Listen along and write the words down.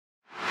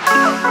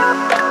Hey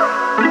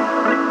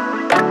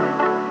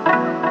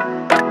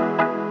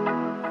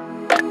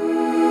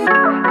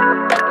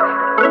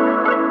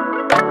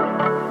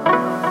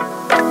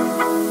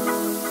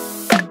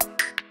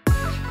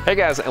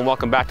guys, and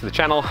welcome back to the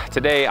channel.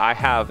 Today I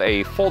have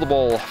a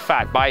foldable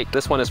fat bike.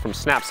 This one is from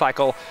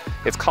Snapcycle.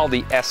 It's called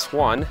the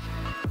S1,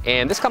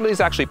 and this company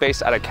is actually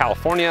based out of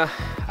California.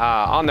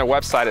 On their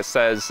website it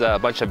says a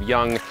bunch of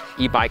young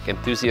e-bike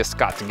enthusiasts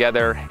got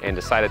together and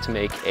decided to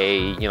make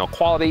a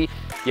quality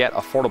yet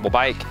affordable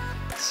bike.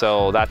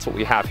 So that's what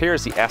we have here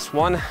is the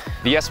S1.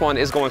 The S1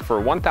 is going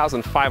for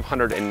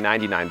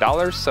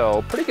 $1,599,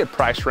 so pretty good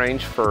price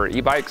range for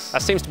e-bikes.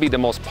 That seems to be the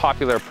most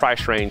popular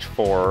price range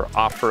for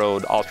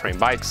off-road all-terrain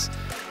bikes,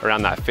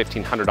 around that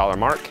 $1,500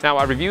 mark. Now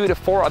I reviewed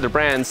 4 other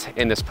brands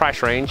in this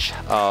price range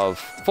of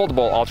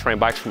foldable all-terrain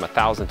bikes from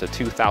 $1,000 to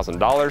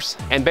 $2,000.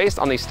 And based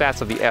on the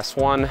stats of the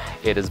S1,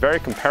 it is very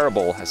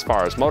comparable as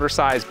far as motor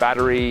size,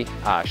 battery,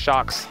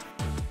 shocks.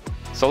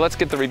 So let's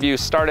get the review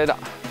started,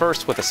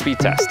 first with a speed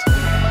test.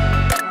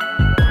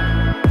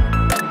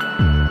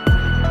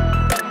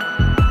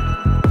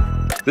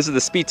 This is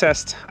the speed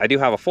test. I do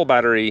have a full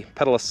battery,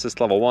 pedal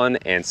assist level 1,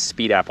 and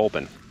speed app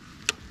open.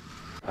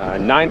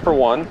 9 for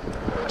 1,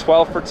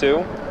 12 for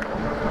 2,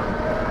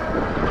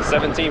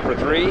 17 for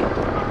 3,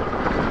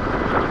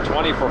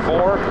 20 for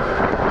 4,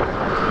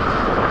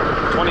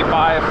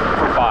 25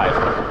 for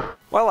 5.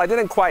 Well, I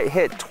didn't quite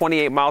hit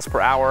 28 miles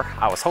per hour.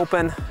 I was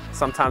hoping.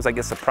 Sometimes I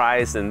get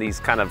surprised and these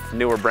kind of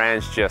newer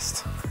brands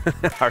just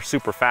are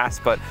super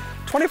fast, but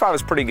 25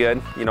 is pretty good,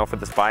 for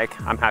this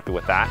bike. I'm happy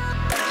with that.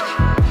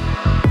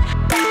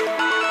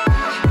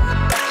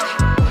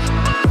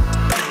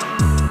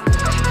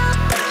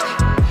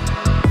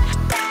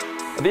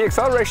 The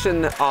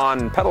acceleration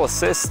on pedal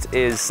assist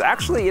is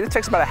actually, it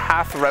takes about a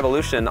half a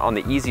revolution on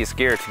the easiest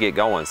gear to get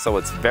going. So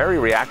it's very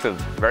reactive,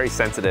 very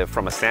sensitive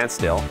from a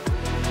standstill.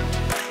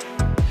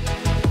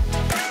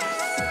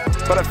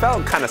 But it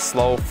felt kind of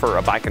slow for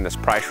a bike in this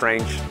price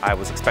range. I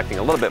was expecting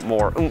a little bit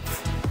more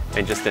oomph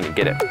and just didn't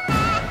get it.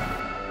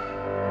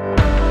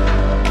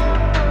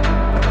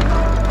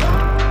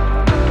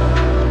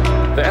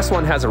 The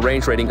S1 has a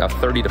range rating of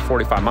 30 to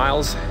 45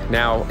 miles.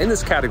 Now, in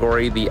this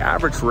category, the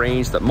average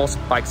range that most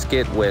bikes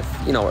get with,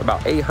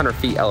 about 800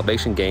 feet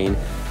elevation gain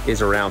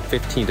is around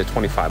 15 to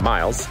 25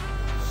 miles.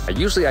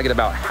 Usually I get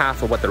about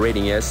half of what the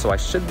rating is, so I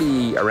should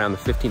be around the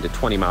 15 to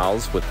 20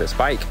 miles with this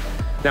bike.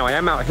 Now, I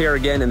am out here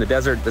again in the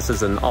desert. This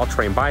is an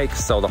all-terrain bike,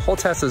 so the whole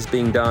test is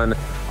being done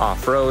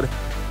off-road.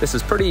 This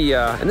is pretty,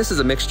 and this is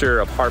a mixture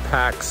of hard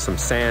packs, some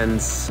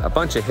sands, a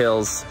bunch of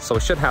hills, so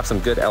it should have some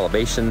good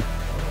elevation.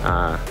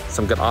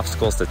 Some good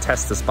obstacles to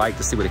test this bike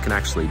to see what it can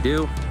actually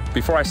do.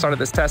 Before I started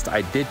this test,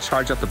 I did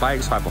charge up the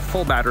bike, so I have a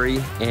full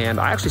battery, and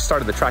I actually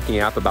started the tracking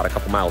app about a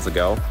couple miles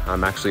ago.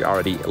 I'm actually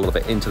already a little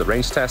bit into the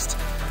range test,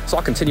 so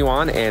I'll continue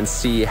on and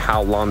see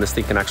how long this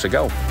thing can actually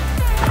go.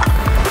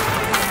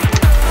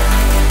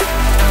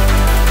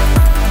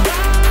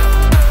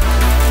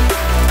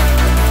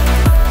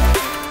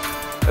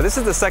 Now, this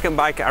is the second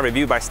bike I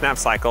reviewed by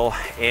Snapcycle,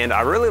 and I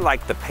really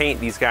like the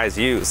paint these guys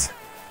use.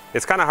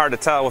 It's kind of hard to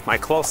tell with my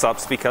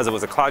close-ups because it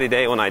was a cloudy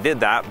day when I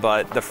did that,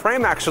 but the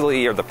frame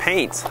actually, or the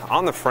paint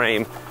on the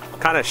frame,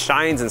 kind of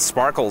shines and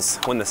sparkles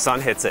when the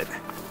sun hits it.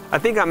 I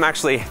think I'm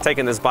actually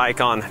taking this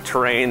bike on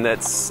terrain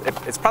it's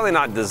probably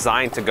not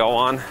designed to go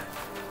on.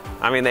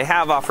 I mean, they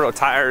have off-road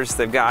tires,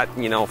 they've got,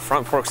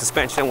 front fork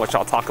suspension, which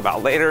I'll talk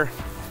about later.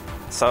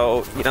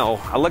 So,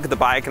 I look at the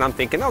bike and I'm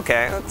thinking,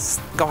 okay, let's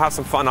go have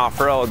some fun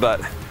off-road,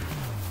 but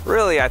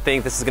really I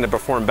think this is gonna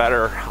perform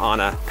better on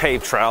a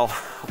paved trail.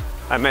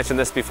 I mentioned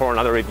this before in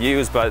other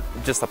reviews, but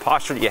just the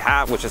posture that you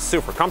have, which is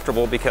super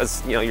comfortable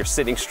because you're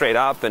sitting straight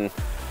up and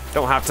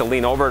don't have to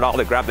lean over at all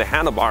to grab the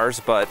handlebars,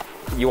 but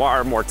you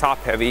are more top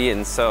heavy,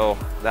 and so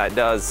that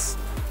does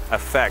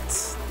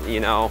affect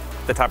the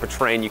type of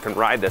terrain you can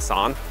ride this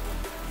on.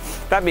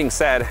 That being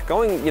said,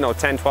 going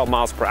 10-12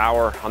 miles per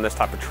hour on this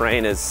type of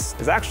terrain is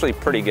actually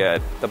pretty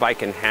good. The bike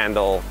can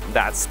handle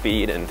that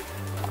speed and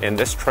in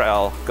this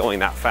trail going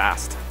that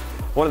fast.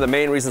 One of the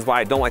main reasons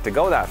why I don't like to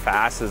go that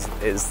fast is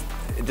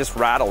it just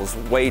rattles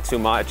way too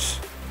much.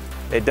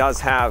 It does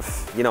have,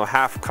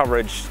 half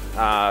coverage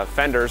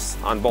fenders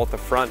on both the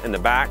front and the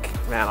back.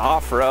 Man,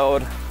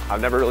 off-road, I've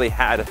never really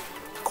had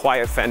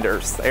quiet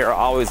fenders. They are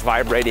always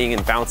vibrating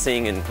and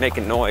bouncing and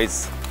making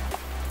noise.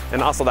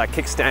 And also that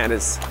kickstand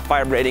is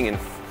vibrating and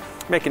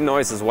making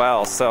noise as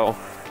well. So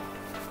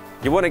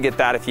you wouldn't get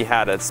that if you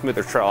had a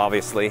smoother trail,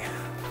 obviously.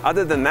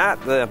 Other than that,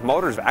 the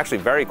motor is actually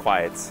very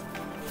quiet.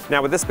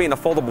 Now, with this being a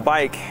foldable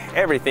bike,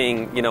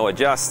 everything,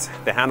 adjusts.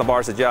 The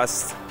handlebars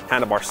adjust,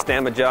 handlebar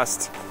stem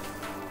adjusts.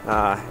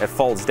 It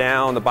folds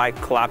down, the bike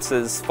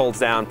collapses, folds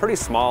down, pretty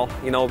small,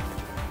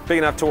 big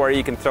enough to where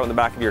you can throw it in the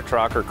back of your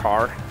truck or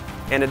car.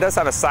 And it does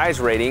have a size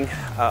rating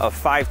of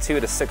 5'2"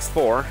 to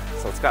 6'4",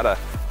 so it's got a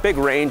big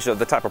range of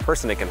the type of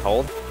person it can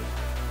hold.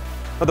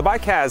 Now, the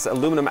bike has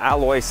aluminum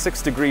alloy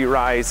 6-degree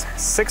rise,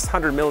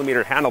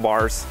 600mm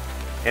handlebars,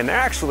 and they're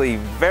actually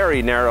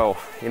very narrow.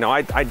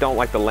 I don't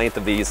like the length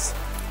of these.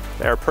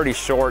 They're pretty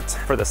short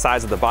for the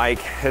size of the bike,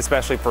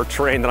 especially for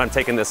terrain that I'm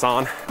taking this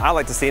on. I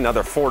like to see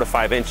another 4 to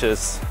 5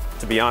 inches,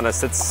 to be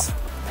honest. It's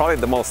probably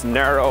the most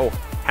narrow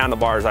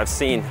handlebars I've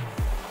seen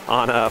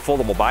on a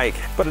foldable bike.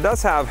 But it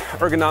does have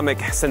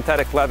ergonomic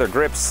synthetic leather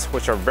grips,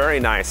 which are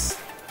very nice.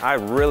 I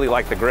really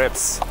like the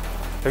grips.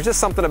 There's just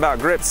something about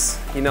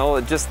grips, you know,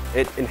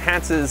 it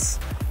enhances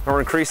or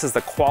increases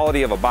the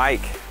quality of a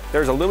bike.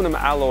 There's aluminum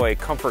alloy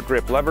comfort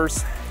grip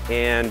levers,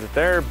 and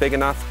they're big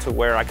enough to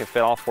where I can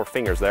fit all 4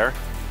 fingers there.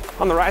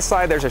 On the right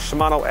side, there's a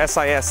Shimano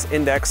SIS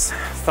index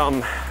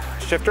thumb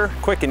shifter,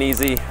 quick and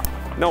easy,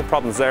 no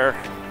problems there.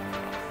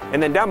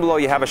 And then down below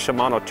you have a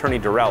Shimano tourney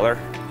derailleur.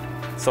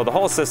 So the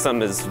whole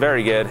system is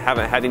very good.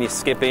 Haven't had any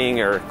skipping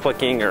or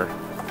clicking or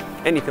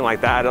anything like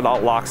that. It all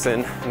locks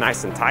in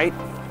nice and tight.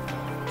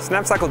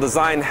 Snapcycle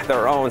designed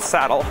their own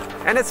saddle,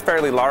 and it's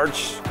fairly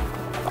large.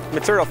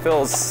 Material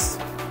feels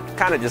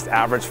kind of just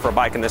average for a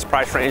bike in this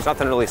price range,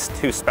 nothing really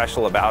too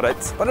special about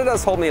it, but it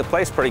does hold me in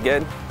place pretty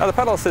good. Now the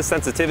pedal assist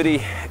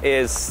sensitivity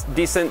is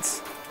decent.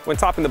 When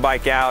topping the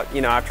bike out,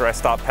 you know, after I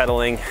stop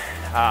pedaling,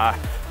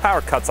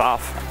 power cuts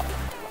off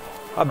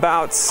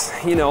about,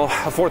 you know,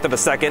 1/4 of a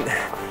second,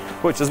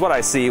 which is what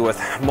I see with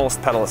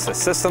most pedal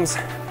assist systems.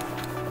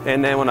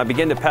 And then when I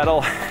begin to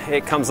pedal,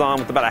 it comes on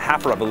with about a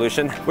 1/2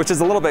 revolution, which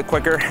is a little bit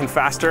quicker and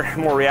faster,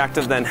 more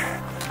reactive than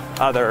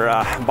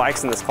other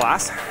bikes in this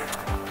class.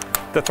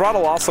 The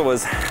throttle also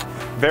is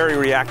very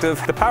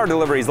reactive. The power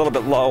delivery is a little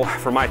bit low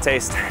for my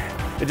taste.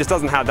 It just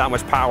doesn't have that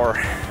much power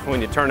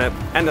when you turn it.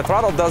 And the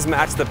throttle does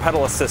match the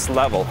pedal assist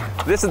level.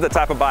 This is the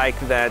type of bike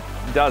that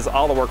does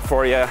all the work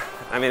for you.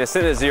 I mean, as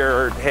soon as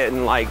you're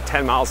hitting like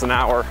 10 miles an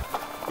hour,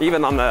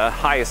 even on the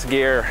highest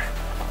gear,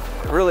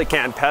 really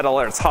can't pedal,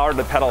 or it's hard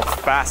to pedal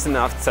fast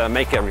enough to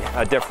make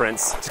a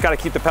difference. Just gotta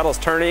keep the pedals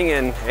turning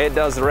and it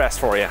does the rest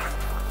for you.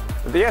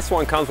 The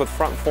S1 comes with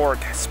front fork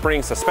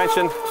spring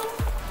suspension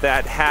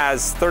that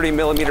has 30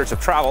 millimeters of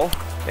travel,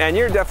 and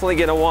you're definitely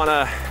gonna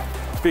wanna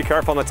be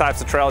careful on the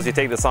types of trails you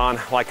take this on,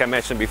 like I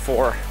mentioned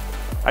before.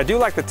 I do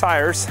like the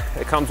tires.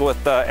 It comes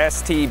with the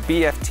ST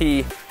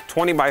BFT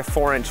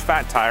 20x4-inch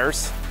fat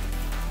tires,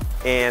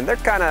 and they're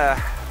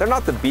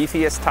not the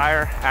beefiest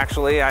tire,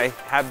 actually. I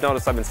have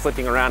noticed I've been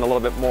slipping around a little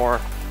bit more,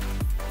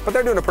 but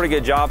they're doing a pretty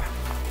good job.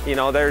 You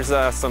know, there's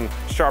some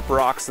sharp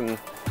rocks and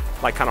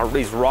like kind of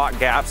these rock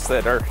gaps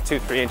that are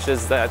 2-3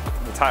 inches that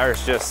the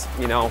tires just,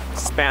 you know,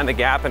 span the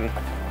gap and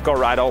go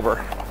right over.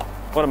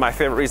 One of my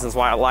favorite reasons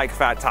why I like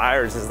fat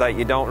tires is that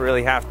you don't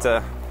really have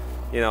to,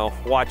 you know,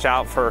 watch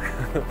out for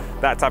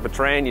that type of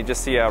terrain. You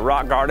just see a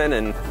rock garden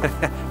and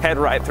head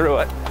right through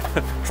it.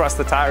 Trust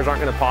the tires aren't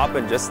gonna pop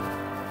and just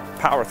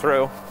power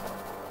through.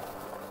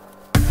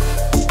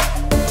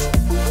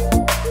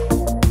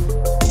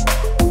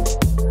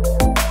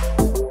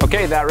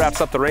 Okay, that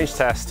wraps up the range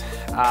test.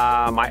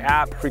 My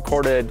app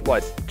recorded,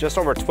 just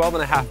over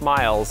 12.5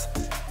 miles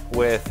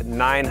with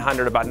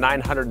about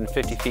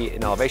 950 feet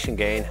in elevation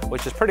gain,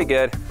 which is pretty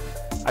good.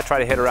 I try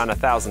to hit around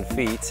 1,000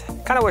 feet.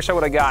 Kind of wish I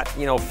would have got,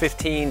 you know,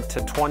 15 to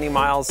 20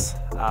 miles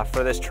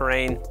for this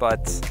terrain,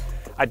 but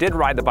I did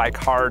ride the bike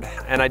hard,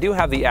 and I do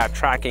have the app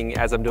tracking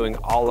as I'm doing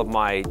all of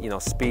my, you know,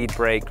 speed,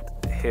 brake,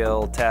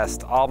 hill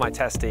test, all my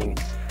testing.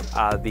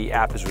 The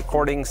app is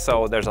recording,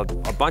 so there's a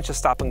bunch of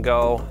stop and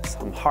go,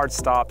 some hard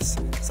stops,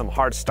 some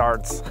hard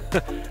starts.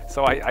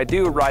 So I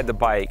do ride the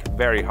bike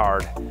very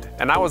hard,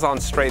 and I was on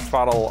straight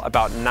throttle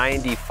about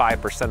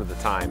 95% of the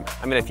time.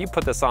 I mean, if you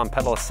put this on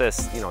pedal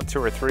assist, you know,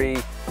 2 or 3,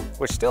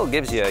 which still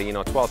gives you, you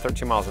know, 12,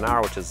 13 miles an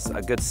hour, which is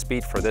a good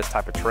speed for this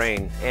type of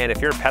terrain. And if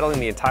you're pedaling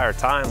the entire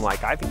time,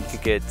 like, I think you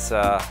could get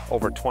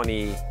over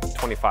 20,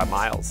 25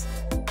 miles.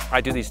 I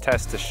do these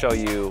tests to show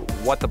you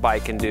what the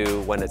bike can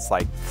do when it's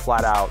like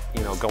flat out,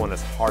 you know, going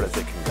as hard as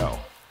it can go.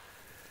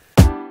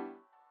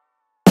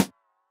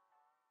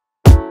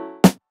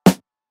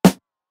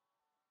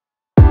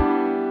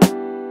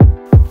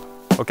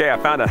 Okay, I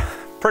found a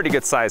pretty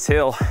good size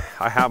hill.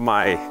 I have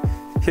my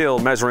hill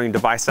measuring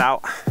device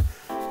out.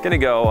 Gonna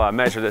go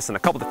measure this in a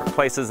couple different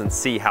places and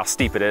see how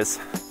steep it is.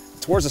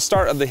 Towards the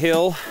start of the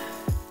hill,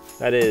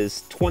 that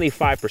is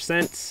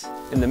 25%.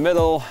 In the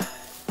middle,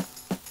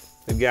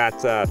 we've got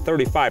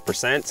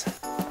 35%.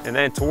 And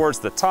then towards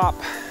the top,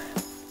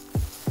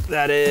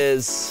 that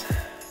is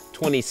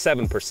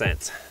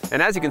 27%.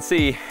 And as you can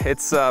see,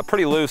 it's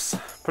pretty loose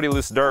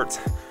dirt.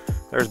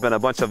 There's been a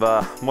bunch of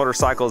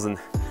motorcycles and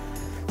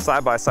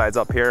side-by-sides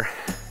up here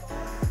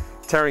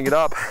tearing it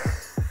up.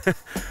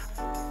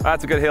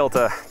 That's a good hill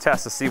to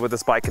test to see what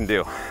this bike can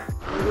do.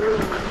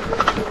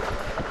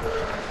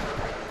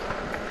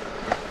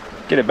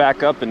 Get it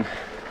back up and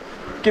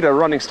get a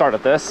running start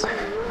at this.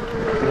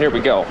 And here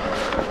we go.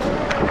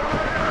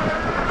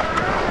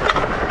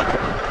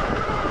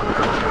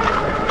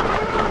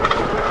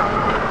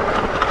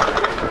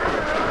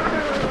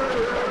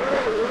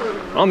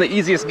 On the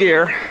easiest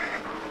gear.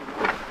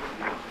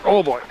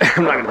 Oh boy,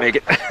 I'm not gonna make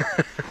it.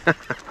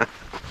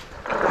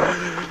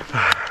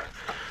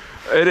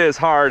 It is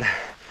hard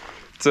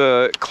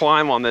to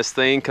climb on this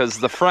thing because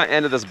the front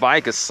end of this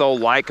bike is so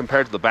light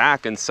compared to the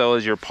back, and so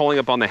as you're pulling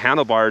up on the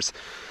handlebars,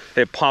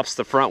 it pops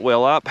the front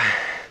wheel up,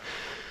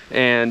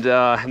 and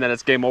then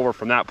it's game over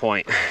from that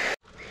point.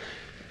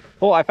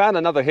 Well, I found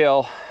another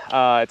hill.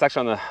 It's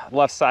actually on the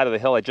left side of the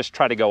hill I just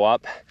tried to go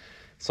up.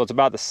 So it's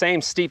about the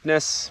same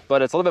steepness,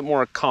 but it's a little bit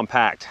more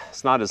compact.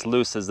 It's not as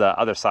loose as the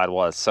other side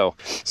was. So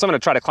I'm gonna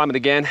try to climb it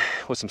again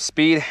with some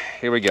speed.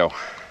 Here we go.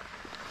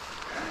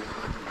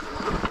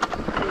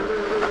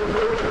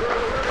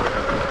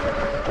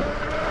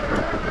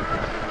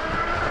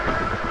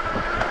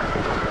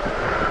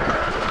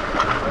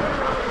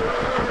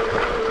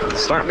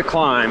 Starting to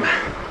climb.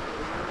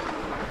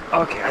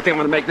 Okay, I think I'm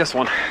gonna make this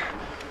one.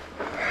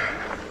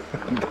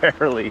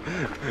 Barely.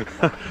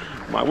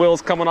 My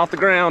wheel's coming off the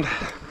ground.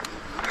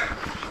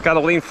 Got to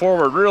lean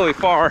forward really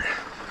far.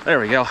 There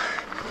we go.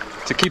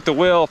 To keep the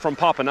wheel from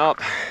popping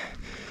up.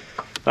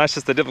 That's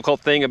just the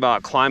difficult thing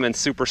about climbing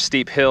super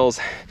steep hills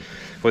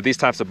with these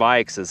types of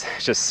bikes, is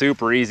it's just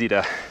super easy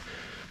to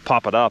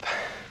pop it up.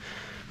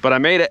 But I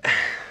made it.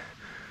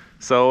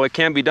 So it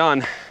can be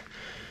done.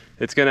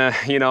 It's gonna,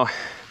 you know,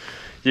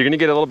 you're gonna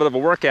get a little bit of a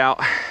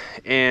workout,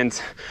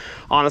 and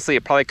honestly,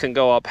 it probably couldn't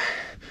go up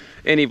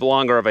any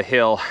longer of a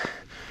hill.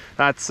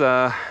 That's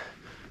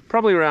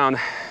probably around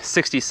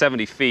 60,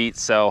 70 feet.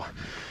 So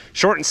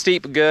short and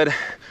steep, good.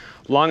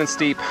 Long and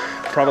steep,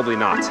 probably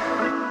not.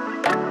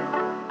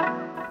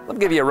 Let me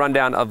give you a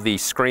rundown of the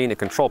screen and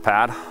control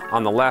pad.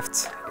 On the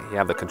left, you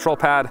have the control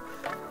pad.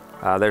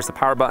 There's the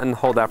power button.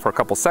 Hold that for a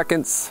couple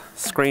seconds.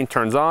 Screen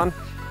turns on.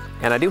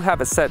 And I do have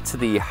it set to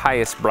the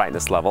highest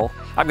brightness level.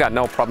 I've got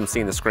no problem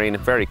seeing the screen,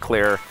 very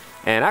clear,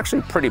 and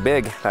actually pretty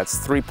big. That's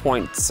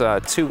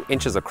 3.2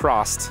 inches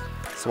across.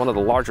 It's one of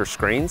the larger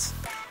screens.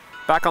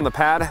 Back on the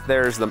pad,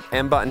 there's the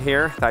M button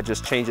here. That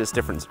just changes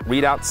different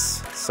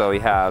readouts. So you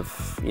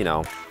have, you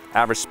know,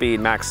 average speed,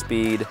 max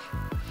speed,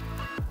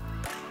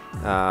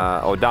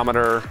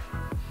 odometer,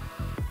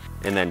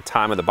 and then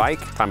time of the bike,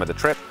 time of the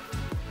trip.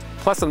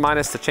 Plus and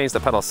minus to change the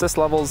pedal assist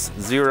levels,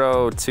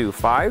 0 to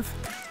 5.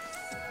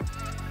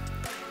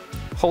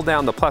 Hold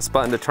down the plus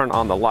button to turn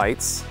on the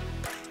lights.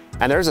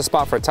 And there's a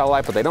spot for a tail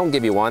light, but they don't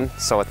give you one.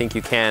 So I think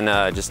you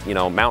can just, you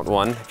know, mount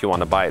one if you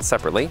want to buy it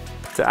separately.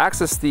 To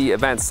access the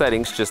advanced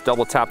settings, just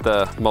double tap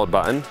the mode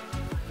button.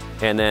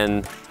 And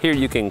then here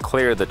you can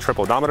clear the trip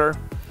odometer.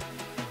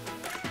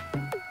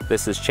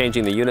 This is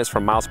changing the units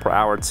from miles per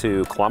hour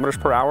to kilometers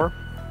per hour.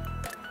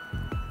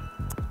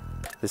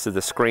 This is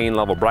the screen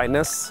level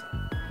brightness.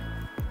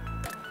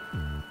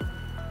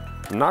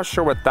 I'm not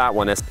sure what that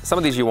one is. Some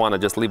of these you want to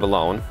just leave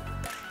alone.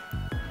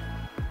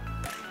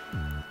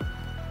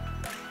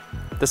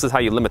 This is how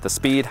you limit the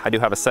speed. I do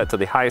have it set to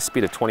the highest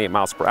speed of 28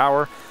 miles per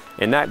hour,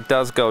 and that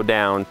does go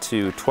down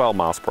to 12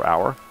 miles per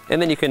hour.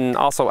 And then you can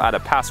also add a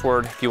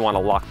password if you want to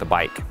lock the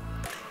bike.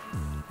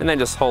 And then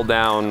just hold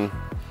down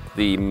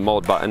the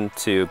mode button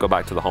to go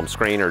back to the home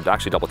screen, or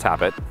actually double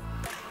tap it.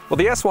 Well,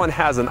 the S1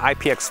 has an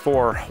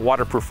IPX4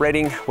 waterproof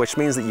rating, which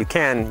means that you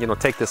can, you know,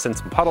 take this in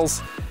some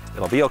puddles.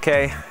 It'll be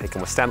okay. It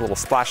can withstand a little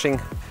splashing.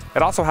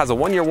 It also has a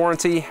 1-year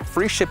warranty,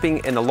 free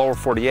shipping in the lower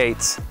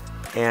 48,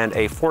 and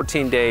a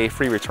 14-day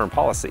free return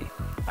policy.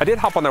 I did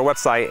hop on their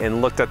website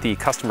and looked at the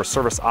customer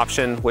service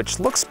option, which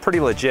looks pretty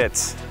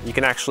legit. You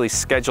can actually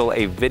schedule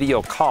a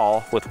video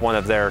call with one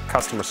of their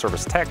customer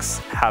service techs,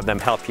 have them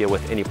help you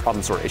with any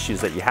problems or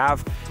issues that you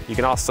have. You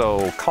can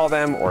also call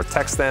them or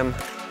text them.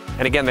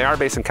 And again, they are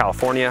based in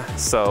California,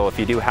 so if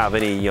you do have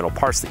any, you know,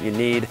 parts that you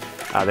need,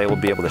 they will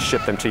be able to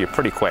ship them to you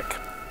pretty quick.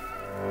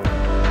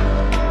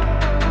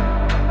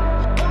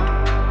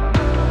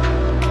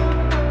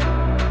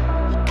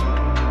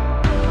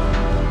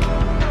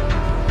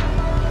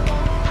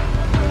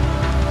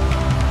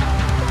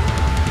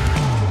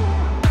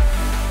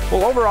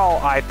 Well, overall,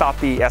 I thought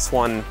the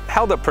S1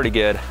 held up pretty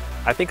good.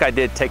 I think I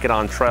did take it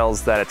on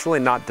trails that it's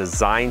really not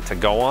designed to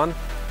go on.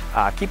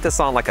 Keep this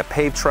on like a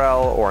paved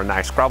trail or a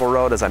nice gravel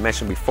road, as I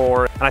mentioned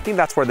before, and I think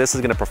that's where this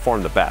is gonna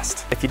perform the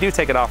best. If you do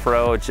take it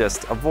off-road,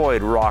 just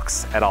avoid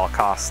rocks at all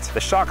costs. The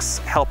shocks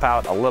help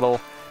out a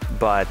little,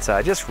 but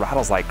it just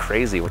rattles like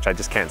crazy, which I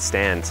just can't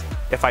stand.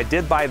 If I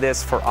did buy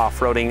this for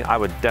off-roading, I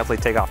would definitely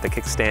take off the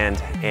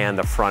kickstand and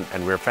the front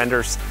and rear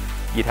fenders.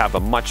 You'd have a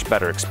much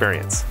better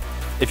experience.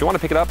 If you want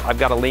to pick it up, I've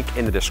got a link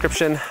in the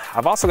description.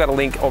 I've also got a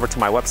link over to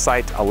my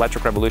website,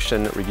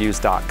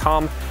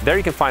 electricrevolutionreviews.com. There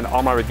you can find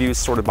all my reviews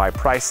sorted by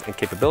price and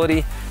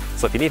capability.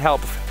 So if you need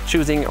help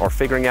choosing or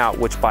figuring out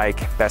which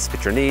bike best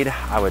fits your need,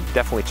 I would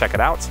definitely check it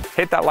out.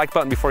 Hit that like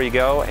button before you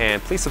go, and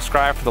please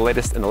subscribe for the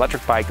latest in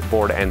electric bike,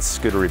 board, and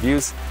scooter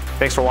reviews.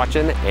 Thanks for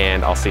watching,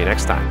 and I'll see you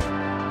next time.